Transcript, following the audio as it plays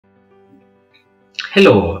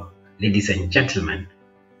Hello, ladies and gentlemen.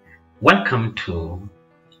 Welcome to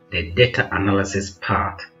the data analysis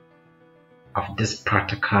part of this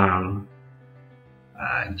practical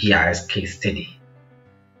GIS case study.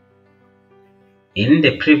 In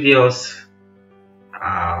the previous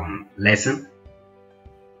lesson,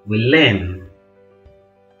 we learned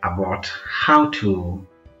about how to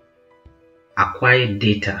acquire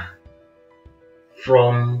data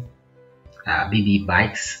from BB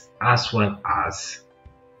Bikes as well as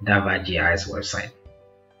Dava GIS website.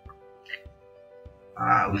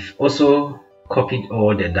 We've also copied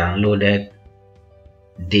all the downloaded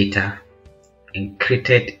data and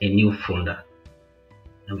created a new folder,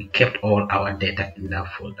 and we kept all our data in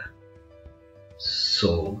that folder.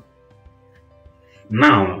 So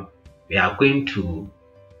now we are going to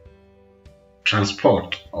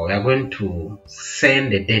transport, or we are going to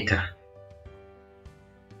send the data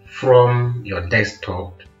from your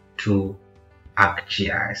desktop to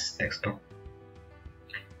ArcGIS desktop.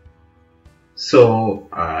 So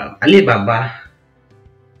Alibaba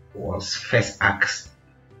was first asked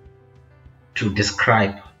to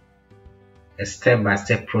describe a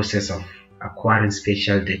step-by-step process of acquiring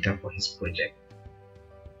spatial data for his project,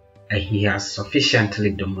 and he has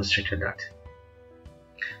sufficiently demonstrated that.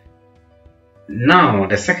 Now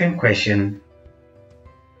the second question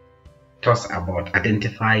talks about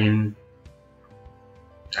identifying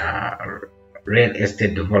real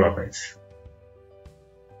estate developers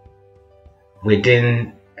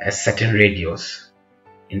within a certain radius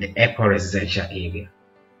in the airport residential area.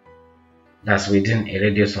 That's within a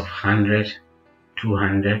radius of 100,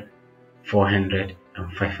 200, 400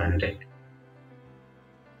 and 500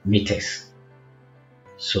 meters.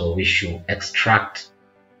 So we should extract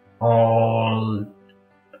all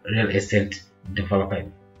real estate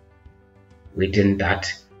development within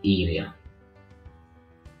that area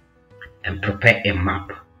and prepare a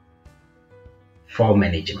map for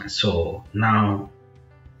management. So now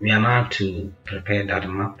we are now to prepare that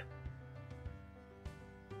map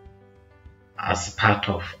as part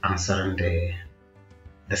of answering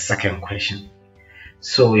the second question.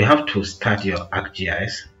 So you have to start your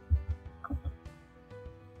ArcGIS.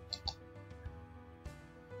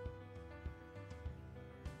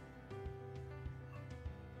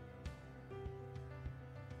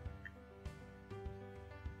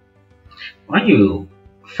 When you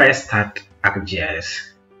first start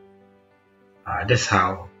ArcGIS, this is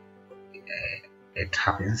how it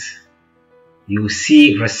happens. You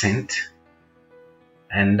see recent,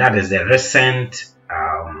 and that is the recent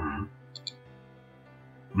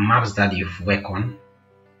maps that you've worked on.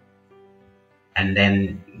 And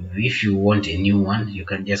then if you want a new one, you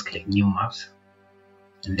can just click new maps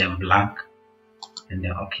and then blank and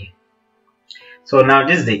then OK. So now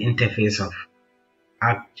this is the interface of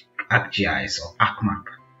ArcGIS or ArcMap.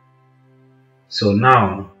 So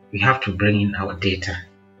now we have to bring in our data.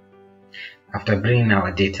 After bringing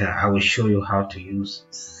our data, I will show you how to use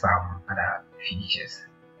some other features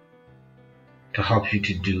to help you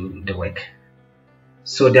to do the work.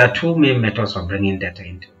 So there are two main methods of bringing data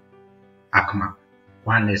into ArcMap.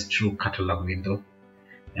 One is through catalog window,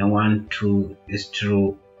 and one is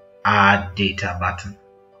through add data button.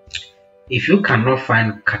 If you cannot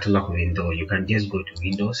find catalog window, you can just go to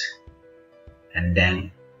Windows and then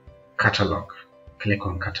catalog. Click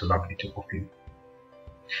on catalog, it will open.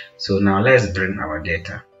 So now let's bring our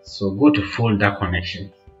data. So go to folder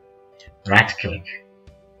connection, right click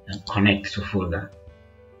and connect to folder.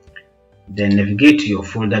 Then navigate to your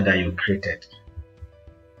folder that you created.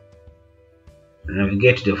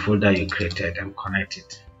 Navigate to the folder you created and connect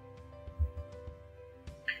it.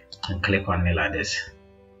 And click on it like this.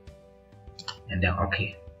 And then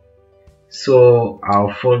OK. So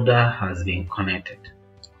our folder has been connected.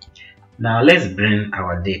 Now let's bring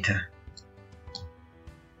our data.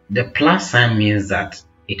 The plus sign means that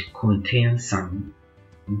it contains some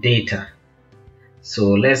data.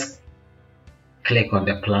 So let's click on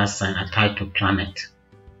the plus sign and type to planet.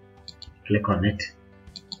 Click on it.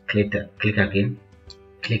 Click again.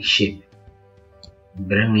 Click shape.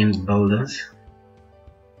 Bring in buildings.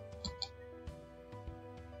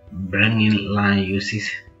 Bring in line uses.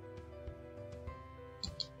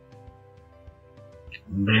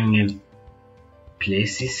 Bring in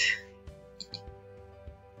places.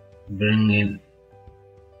 Bring in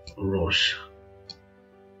rows.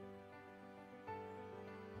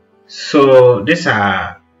 So these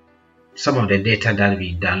are some of the data that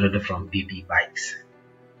we downloaded from BB Bikes.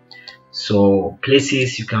 So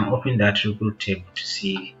places, you can open that report table to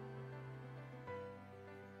see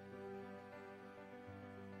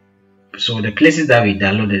So the places that we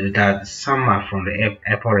downloaded data, some are from the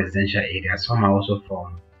airport residential area, some are also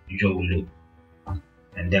from Jowulu,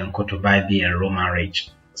 and then Kotobabi and Roman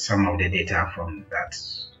Ridge. Some of the data are from that.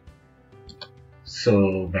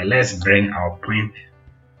 So, but let's bring our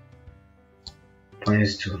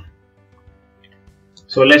points to.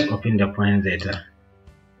 So let's open the points data.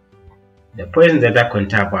 The points data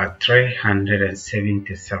contain about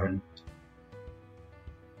 377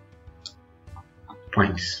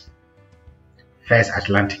 points. First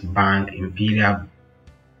Atlantic Bank, Imperial,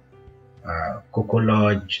 Coco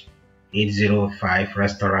Lodge, 805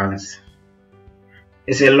 restaurants.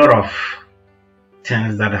 It's a lot of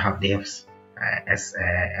things that they have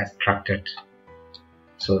extracted.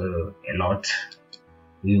 So a lot.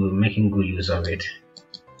 We were making good use of it.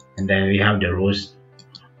 And then we have the rows.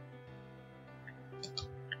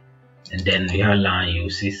 And then we have land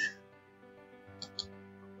uses.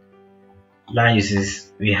 Land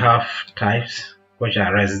uses, we have types, which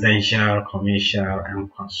are residential, commercial,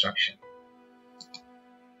 and construction.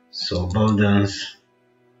 So buildings,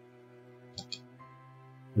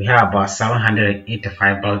 we have about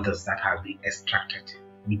 785 buildings that have been extracted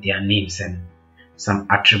with their names and some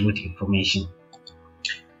attribute information.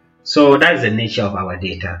 So that's the nature of our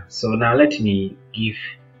data. So now let me give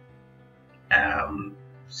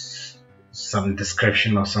some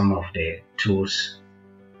description of some of the tools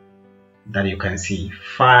that you can see.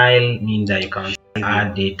 File means that you can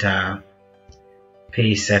add data,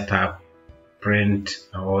 page setup, print,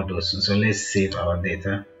 all those. So let's save our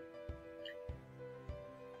data.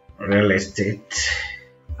 Real estate,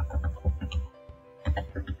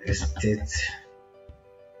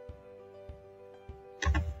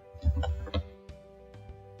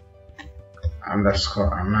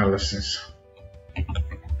 underscore analysis.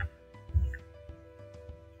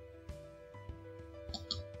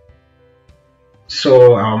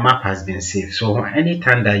 So our map has been saved. So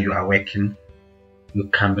anytime that you are working, you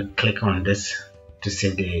can click on this to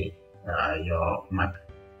save the your map.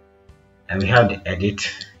 And we have the edit,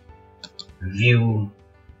 view,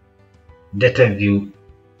 data view.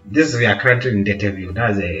 This we are currently in data view.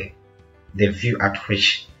 That's the view at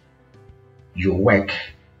which you work.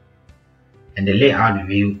 And the layout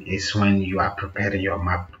view is when you are preparing your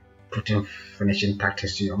map, putting finishing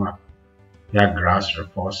touches to your map. You have graphs,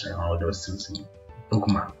 reports, and all those things in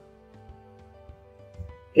bookmark.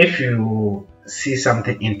 If you see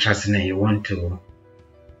something interesting and you want to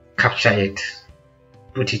capture it,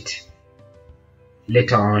 put it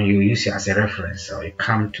later on, you use it as a reference, or you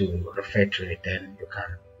come to refer to it, then you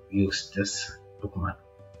can use this bookmark.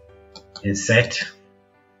 Insert.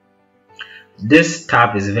 This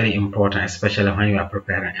tab is very important, especially when you are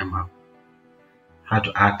preparing a map. How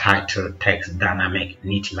to add title, text, dynamic,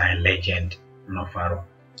 neat line, legend, no faro.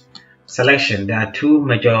 Selection. There are two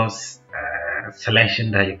major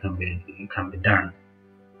selection that you can be done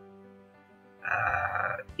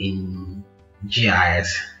in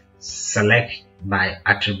GIS. Select by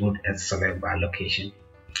attribute and select by location.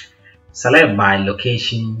 Select by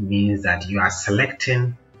location means that you are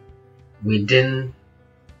selecting within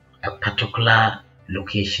a particular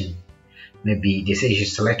location. Maybe they say you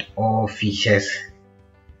should select all features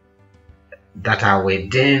that are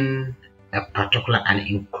within a particular and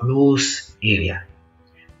enclosed area.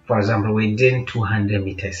 For example, within 200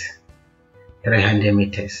 meters, 300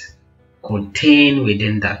 meters, contain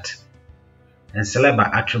within that. And select by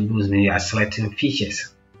attributes means you are selecting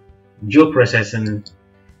features. Geoprocessing,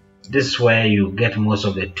 this is where you get most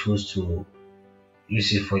of the tools to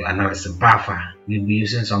use it for your analysis. Buffer, you'll be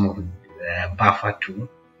using some of the buffer tool.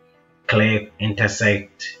 Clip,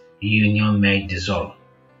 intersect, union, merge, dissolve.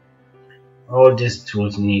 All these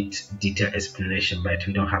tools need detailed explanation, but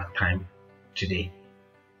we don't have time today.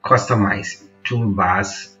 Customize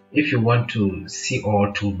toolbars. If you want to see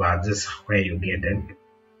all toolbars, this is where you get them.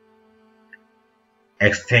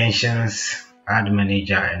 Extensions, add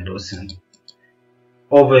manager, and those things.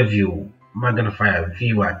 Overview, magnifier,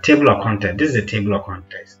 viewer, table of content. This is a table of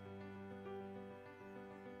contents.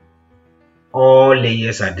 All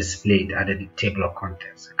layers are displayed at the table of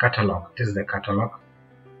contents. Catalog, this is the catalog.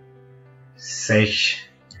 Search.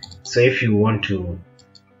 So if you want to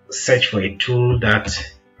search for a tool that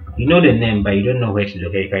you know the name but you don't know where to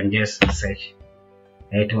look, you can just search.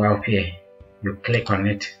 It will appear. You click on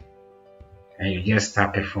it and you just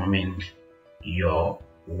start performing your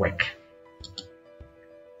work.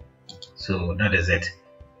 So that is it.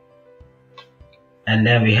 And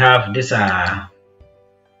then we have this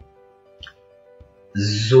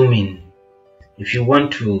zooming. If you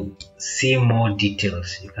want to see more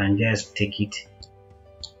details, you can just take it.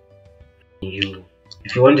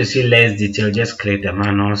 If you want to see less detail, just click the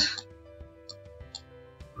minus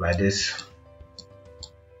like this,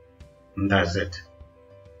 and that's it.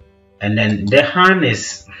 And then the hand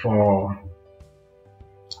is for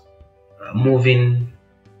moving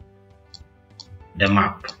the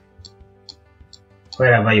map.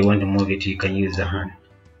 Wherever you want to move it, you can use the hand.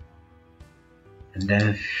 And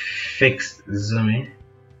then fix zoom in,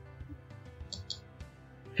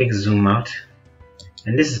 fix zoom out,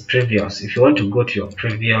 and this is previous. If you want to go to your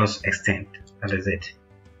previous extent, that is it.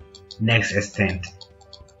 Next extent,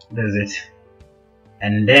 that's it.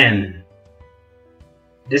 And then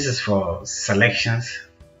this is for selections.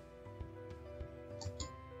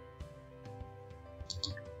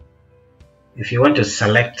 If you want to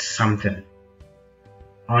select something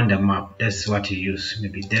on the map, that's what you use.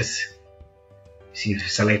 Maybe this. See, if you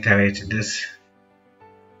selected it, this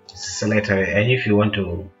selected it, and if you want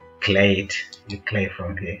to clear it, you clear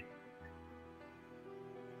from here.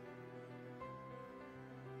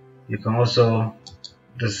 You can also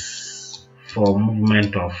this for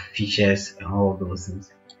movement of features and all those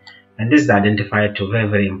things. And this is the identifier tool,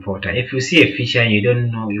 very important. If you see a feature and you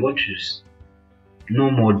don't know, you want to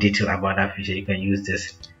know more detail about that feature, you can use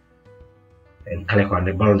this and click on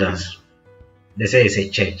the buildings. They say it's a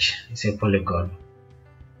church, it's a polygon,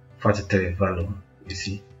 43 value. You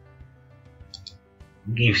see,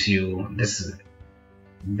 gives you this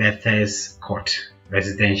Bethesda Court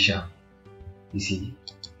residential. You see,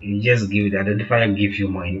 you just give the identifier, give you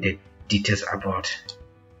more in depth details about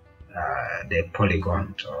the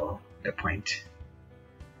polygon or the point.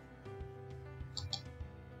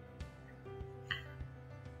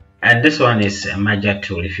 And this one is a measure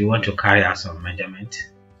tool. If you want to carry out some measurement,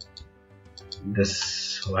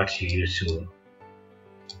 this is what you use to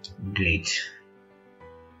do it.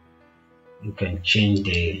 You can change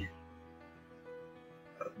the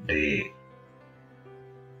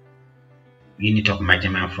unit of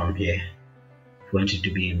measurement from here. If you want it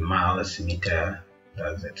to be miles, meter,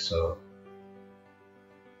 that's it. So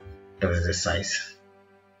that is the size,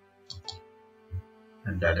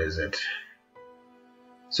 and that is it.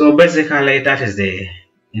 So basically that is the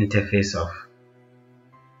interface of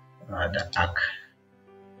the arc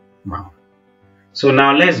map. So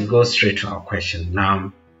now let's go straight to our question.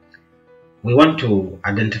 Now we want to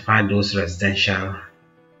identify those residential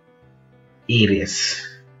areas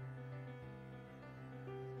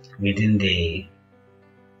within the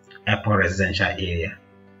airport residential area.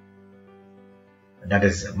 That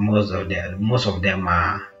is, most of them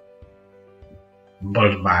are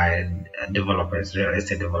built by developers, real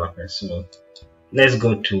estate developers. So let's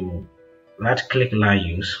go to right click land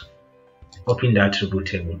use, open the attribute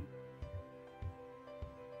table.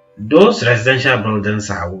 Those residential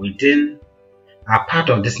buildings are part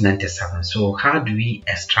of this 97. So how do we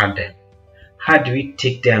extract them? How do we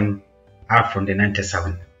take them out from the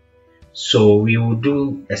 97? So we will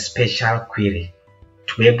do a special query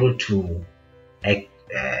to be able to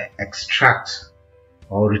extract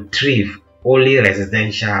or retrieve only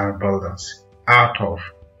residential buildings out of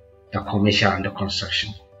the commercial and the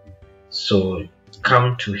construction. So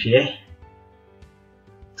come to here,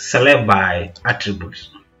 select by attributes.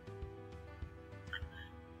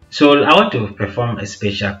 So I want to perform a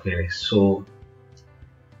special query. So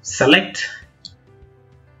select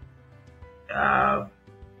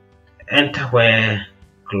enter where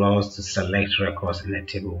clause to select records in the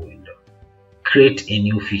table window. Create a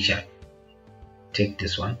new feature. Take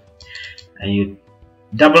this one and you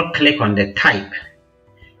double click on the type.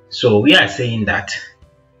 So we are saying that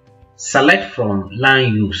select from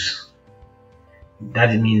land use.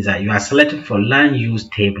 That means that you are selecting for land use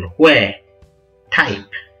table where type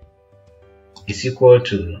is equal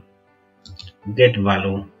to get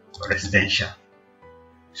value residential.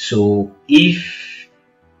 So if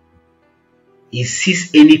it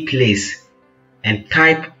sees any place and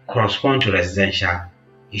type correspond to residential,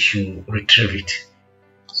 you should retrieve it.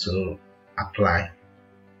 So apply.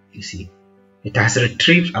 You see, it has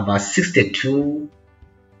retrieved about 62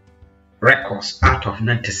 records out of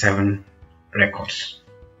 97 records.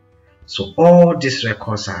 So all these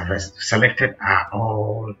records are selected are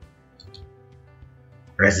all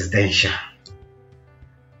residential,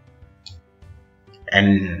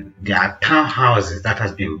 and there are townhouses that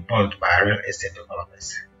has been built by real estate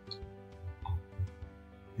developers.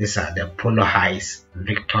 These are the Polo Heights,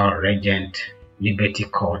 Victor Regent, Liberty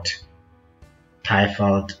Court,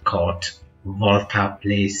 Tyfeld Court, Volta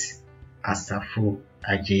Place, Asafu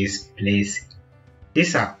Ajay's Place.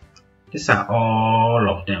 These are all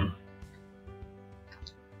of them.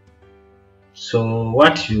 So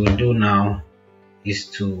what you do now is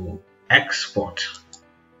to export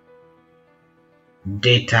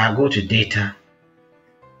data, go to data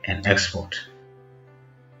and export.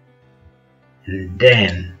 and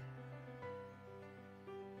then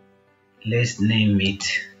let's name it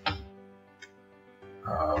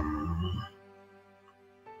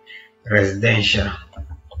residential.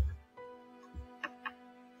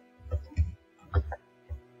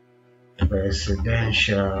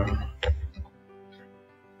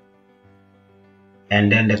 And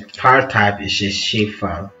then the file type is a shape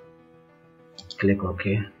file. Click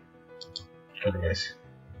OK. Yes.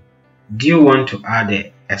 Do you want to add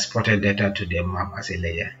the exported data to the map as a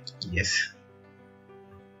layer? Yes.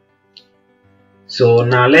 So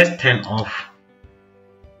now let's turn off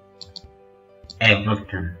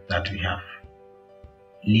everything that we have,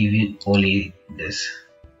 leaving only this.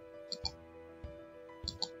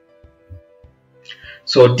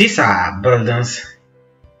 So these are buildings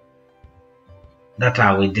that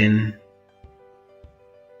are within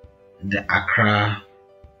the Accra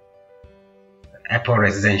Airport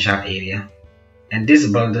residential area, and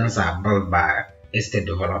these buildings are built by estate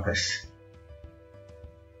developers.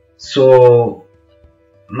 So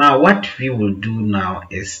now what we will do now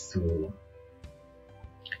is to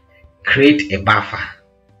create a buffer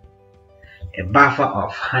of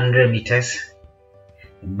 100 meters,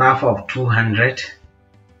 a buffer of 200,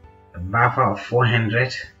 a buffer of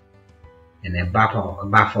 400, and a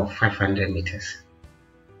buffer of 500 meters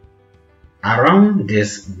around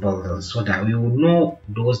this building, so that we will know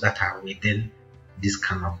those that are within this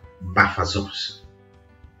kind of buffer zones.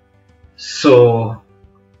 So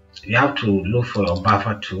you have to look for your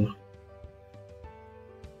buffer tool,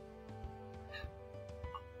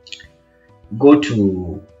 go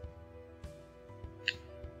to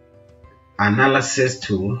analysis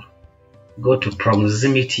tool, go to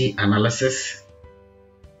proximity analysis,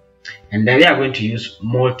 and then we are going to use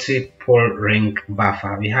multiple ring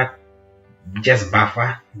buffer. We have just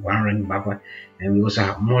buffer, one ring buffer, and we also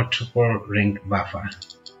have multiple ring buffer.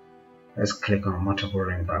 Let's click on multiple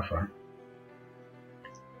ring buffer,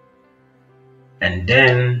 and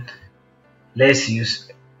then let's use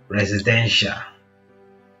residential,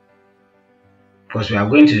 because we are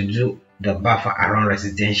going to do the buffer around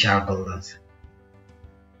residential buildings.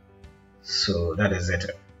 So that is it,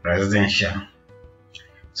 residential.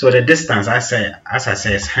 So the distance, as I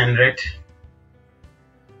say, is 100.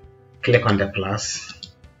 Click on the plus.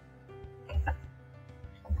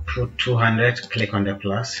 Put 200. Click on the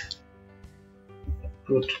plus.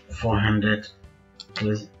 Put 400.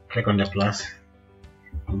 Click on the plus.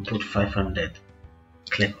 And put 500.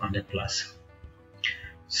 Click on the plus.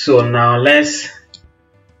 So now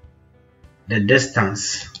the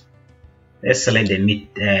distance. Let's select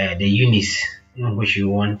the units in which you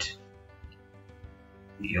want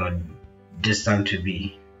your distance to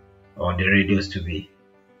be, or the radius to be.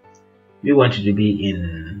 We want it to be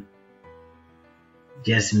in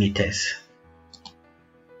just meters,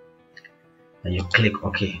 and you click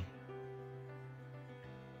OK.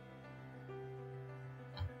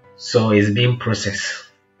 So it's being processed,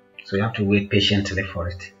 so you have to wait patiently for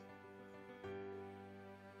it.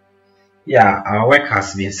 Yeah, our work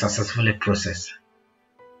has been successfully processed.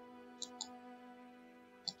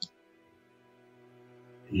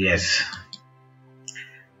 Yes,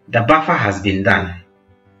 the buffer has been done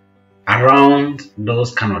around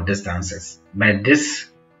those kind of distances, but these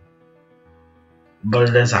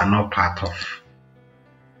buildings are not part of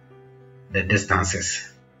the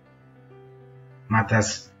distances.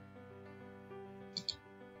 Matters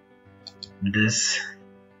this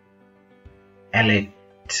elite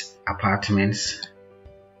apartments,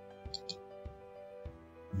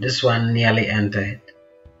 this one nearly entered,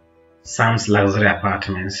 Sam's luxury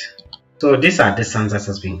apartments. So these are distances that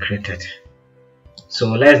has been created.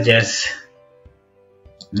 So let's just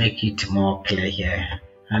make it more clear here.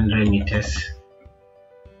 100 meters.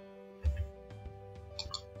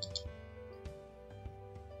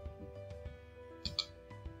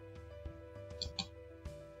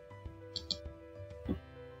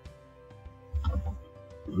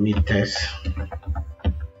 Meters.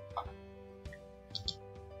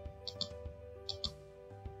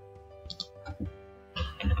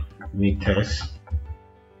 Meters.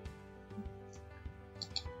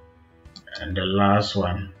 And the last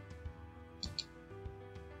one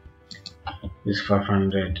is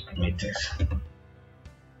 500 meters.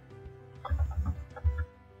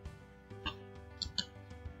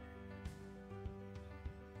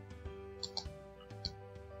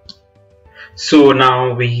 So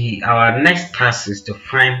now our next task is to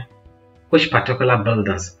find which particular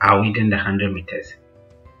buildings are within the 100 meters,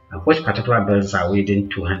 and which particular buildings are within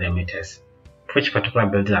 200 meters, which particular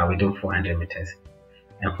buildings are within 400 meters,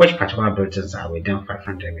 and which particular buildings are within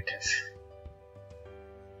 500 meters.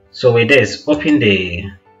 So with this, open the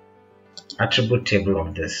attribute table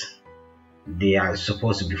of this, they are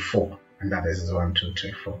supposed to be 4, and that is 1, 2,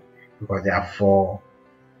 3, 4, because there are 4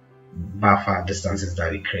 buffer distances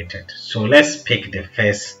that we created. So let's pick the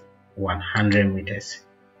first 100 meters.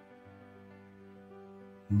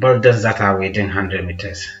 Boulders that are within 100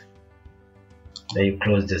 meters. Then you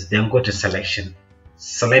close this, then go to selection,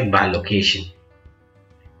 select by location,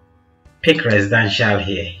 pick residential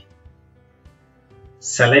here,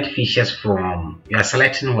 select features from, you are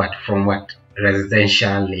selecting what, from what,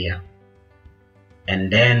 residential layer,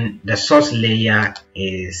 and then the source layer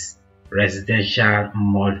is residential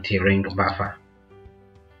multi-ring buffer,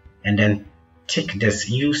 and then tick this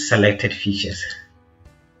use selected features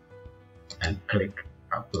and click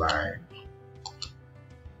apply.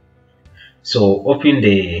 So open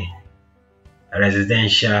the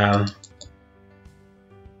residential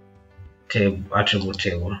table, attribute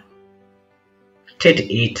table.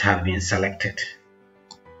 38 have been selected.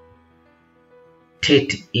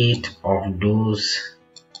 38 of those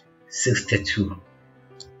 62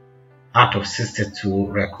 out of 62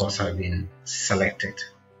 records have been selected.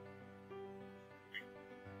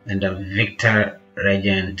 And the Victor,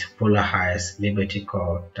 Regent, Polar Heights, Liberty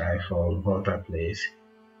Court, Typhoon, Volta Place,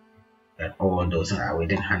 and all those are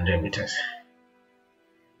within 100 meters.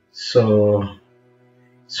 So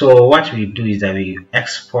what we do is that we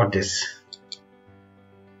export this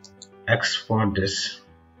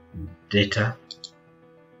data.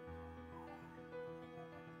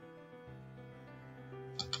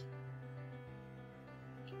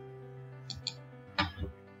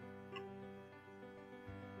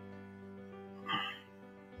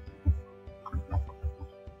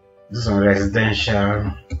 This is on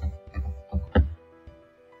residential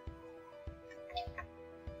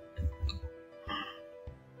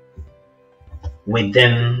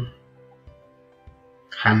within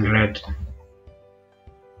 100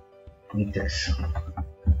 meters.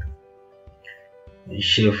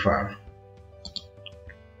 Share file.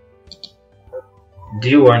 Do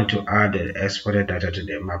you want to add the exported data to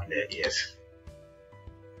the map layer? Yes.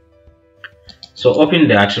 So open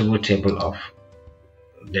the attribute table of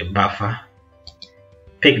the buffer,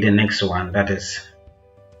 pick the next one, that is,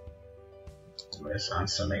 let's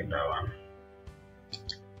unselect that one,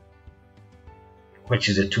 which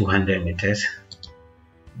is the 200 meters.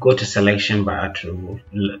 Go to selection by attribute,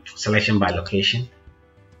 selection by location,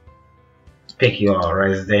 pick your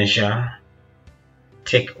residential,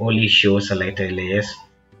 take only show selected layers,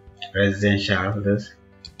 residential, this,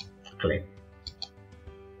 click.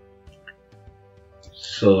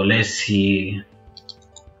 So let's see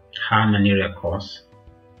how many records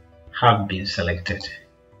have been selected.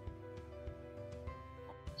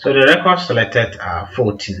 So the records selected are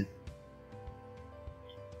 14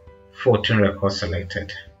 records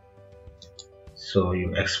selected. So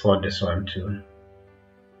you export this one to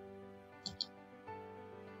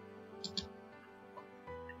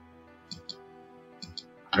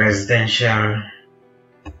residential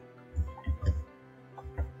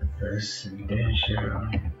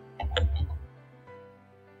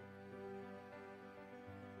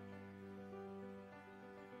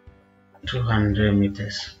 200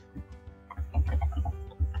 meters.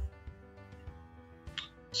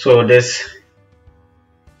 So this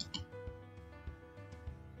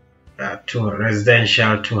to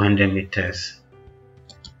residential 200 meters.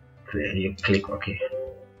 You click OK.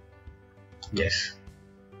 Yes.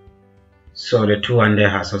 So the 200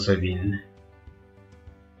 has also been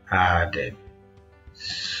added.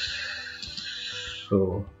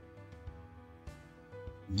 So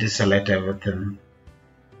deselect everything,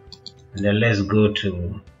 and then let's go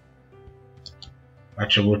to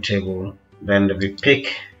attribute table. Then we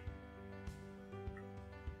pick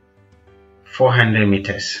 400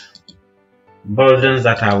 meters. Buildings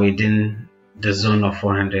that are within the zone of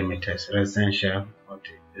 400 meters. Residential.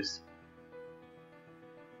 This.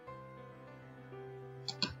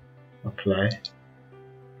 Apply.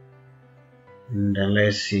 And then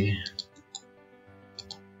let's see.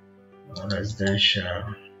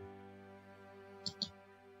 Residential.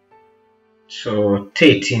 So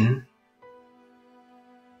 13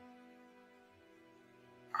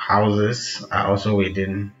 houses are also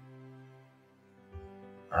within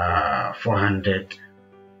 400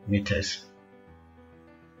 meters.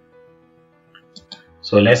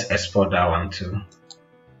 So let's export that one too.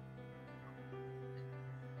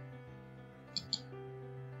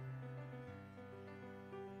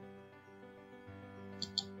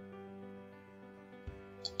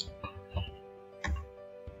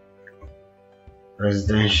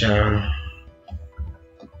 Residential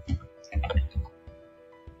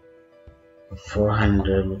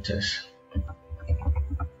 400 meters.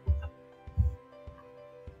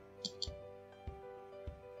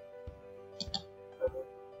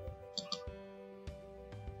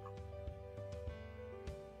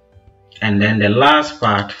 and then the last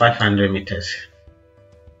part 500 meters.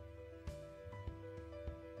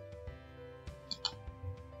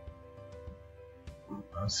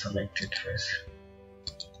 I'll select it first.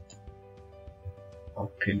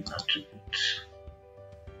 Open attribute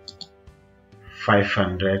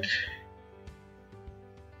 500,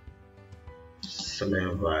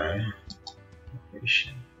 select by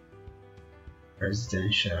location,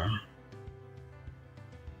 residential.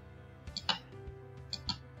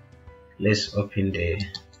 Let's open the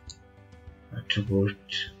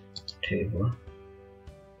attribute table.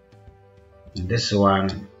 This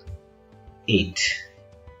one 8.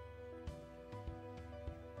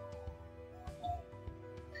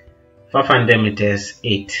 $500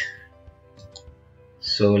 8.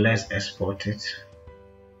 So let's export it.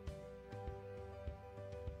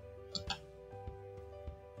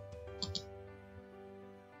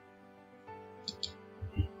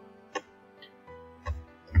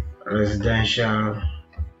 Residential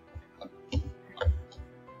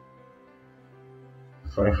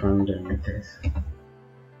 500 meters.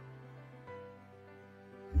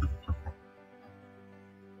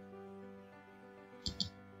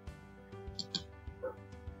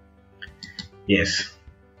 Yes.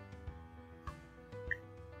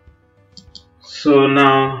 So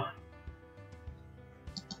now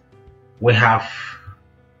we have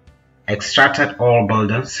extracted all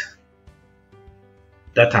buildings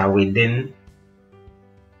that are within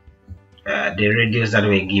the radius that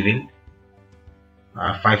we're given,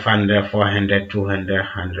 500, 400, 200,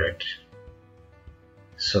 100.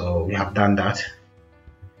 So we have done that.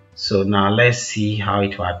 So now let's see how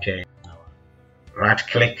it will appear. Right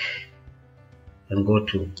click and go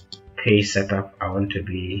to page setup. I want to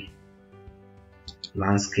be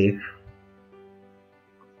landscape.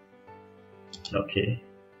 Okay,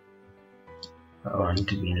 I want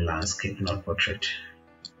to be in landscape, not portrait.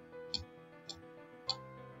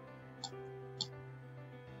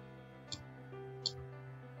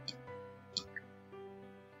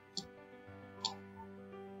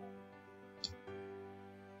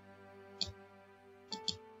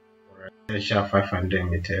 Residential 500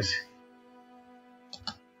 meters.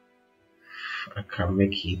 I can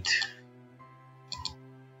make it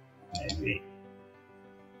maybe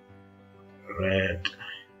red.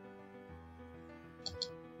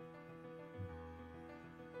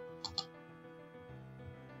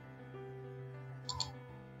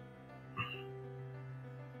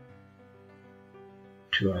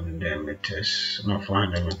 $200 meters, no,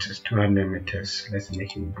 400 meters, 200 meters. Let's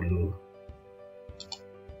make it blue.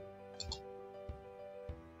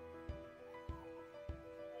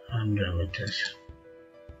 Meters.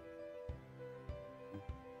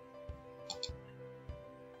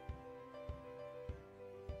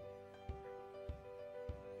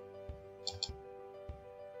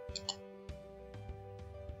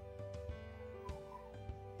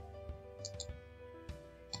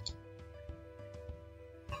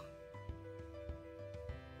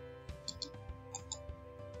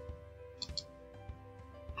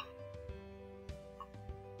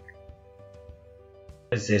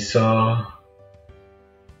 So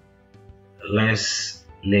let's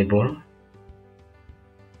label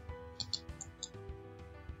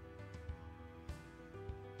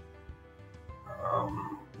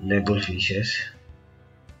label features.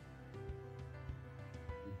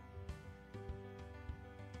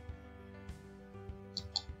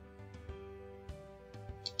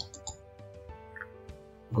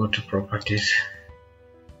 Go to properties,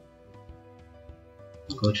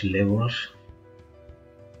 go to labels,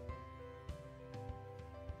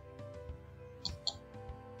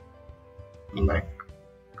 like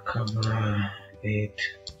camera 8,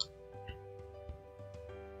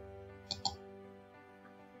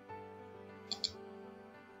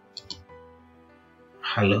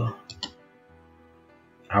 hello.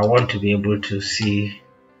 I want to be able to see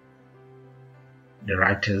the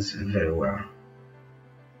writers very well.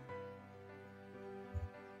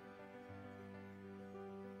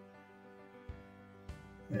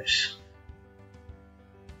 Yes.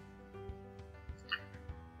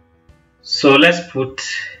 So let's put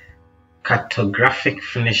cartographic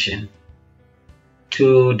finishing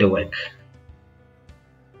to the work.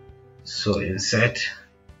 So insert,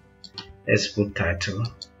 let's put title.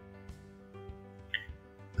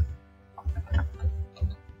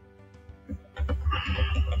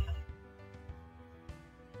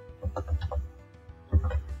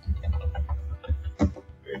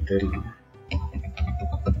 Then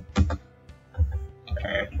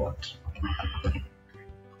airport.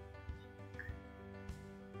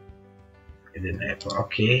 Within airport,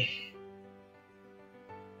 okay.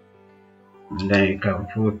 And then you can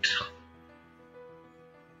put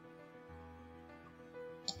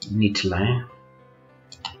neat line,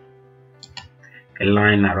 a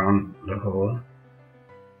line around the hole,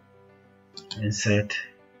 insert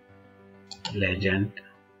legend,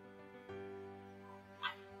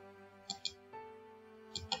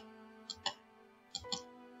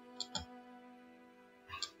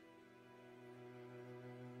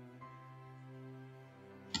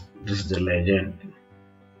 this is the legend,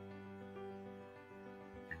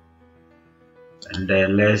 and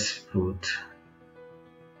then let's put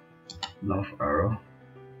north arrow,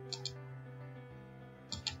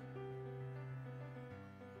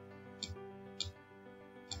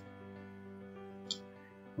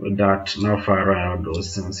 without north arrow and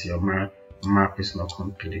those things your map is not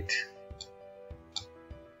complete.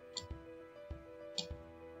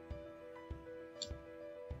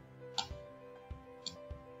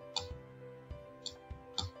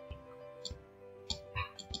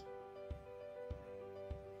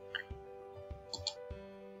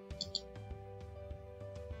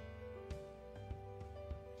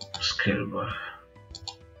 Scale bar.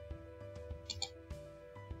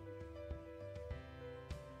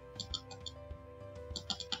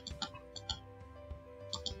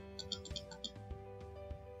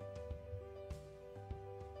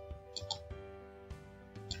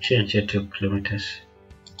 Change it to kilometers.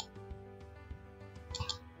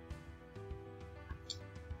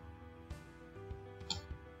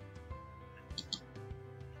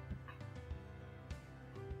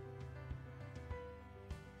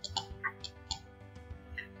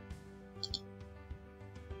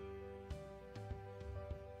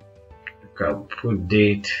 Can put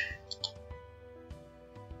date,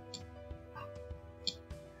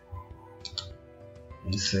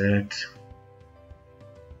 insert,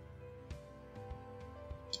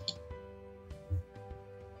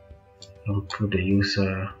 and put the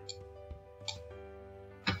user,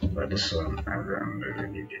 but this one I don't really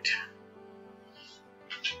need it.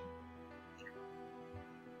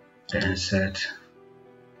 The insert,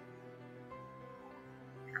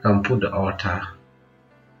 you can put the author.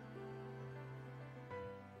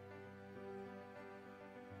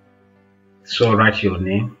 So write your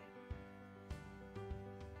name,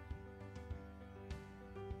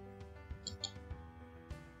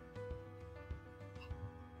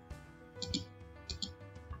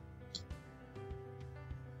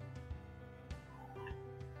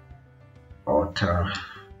 author,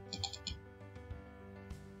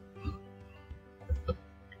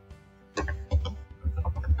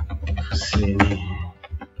 Fuseini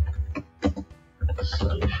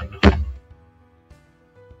Salifu.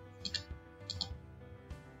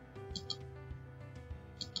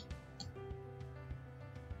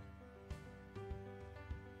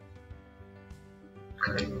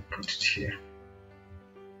 Okay, we'll put it here.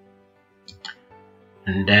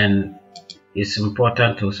 And then it's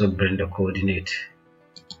important to also bring the coordinate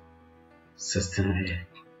system here.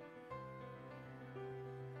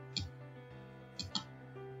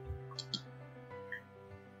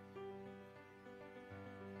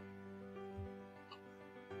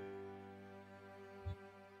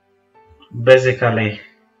 Basically,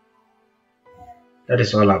 that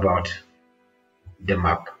is all about the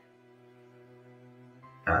map,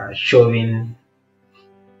 showing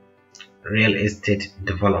real estate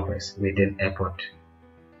developers within airport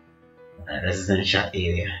residential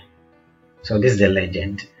area. So this is the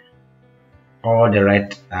legend. All the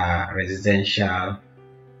right residential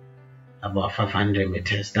about 500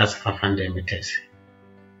 meters, that's 500 meters,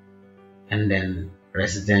 and then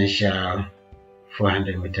residential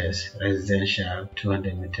 400 meters, residential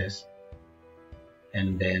 200 meters,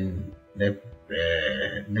 and then the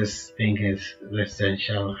this thing is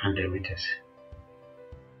residential 100 meters.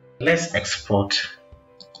 Let's export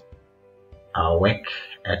our work,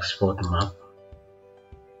 export map.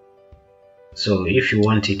 So if you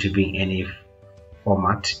want it to be in any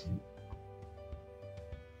format,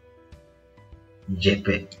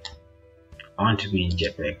 JPEG, I want to be in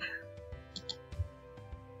JPEG.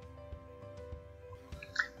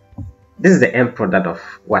 This is the end product of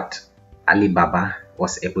what Alibaba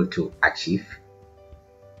was able to achieve.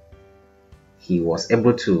 He was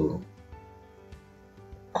able to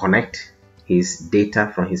connect his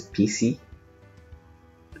data from his PC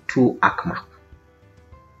to ArcMap,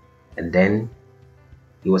 and then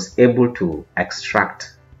he was able to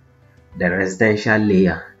extract the residential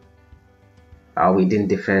layer within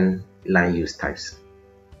different land use types.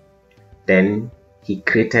 Then he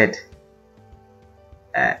created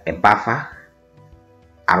a buffer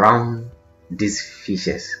around these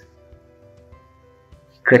features.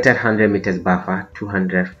 He created 100 meters buffer,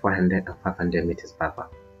 200, 400 and 500 meters buffer.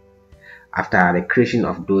 After the creation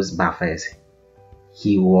of those buffers,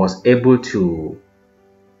 he was able to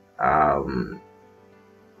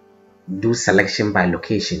do selection by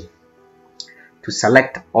location to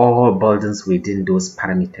select all buildings within those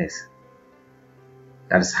parameters.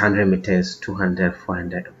 That is 100 meters, 200,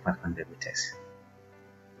 400, and 500 meters.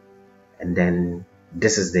 And then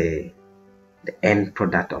this is the end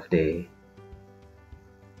product of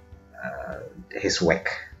his work.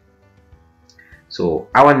 So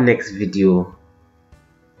our next video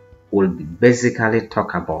will basically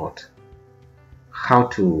talk about how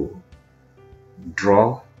to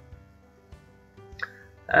draw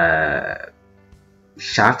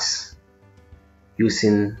charts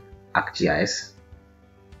using ArcGIS,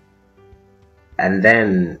 and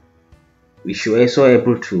then we should also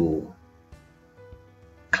able to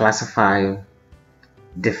classify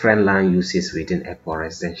different land uses within airport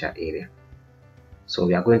residential area. So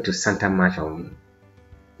we are going to center match on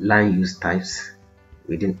land use types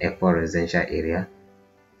within airport residential area,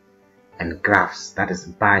 and graphs, that is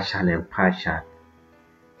bar chart and pie chart,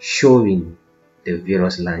 showing the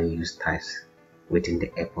various land use types within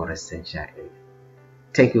the airport residential area.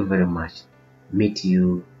 Thank you very much. Meet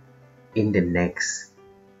you in the next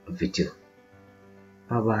video.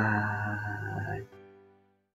 Bye bye.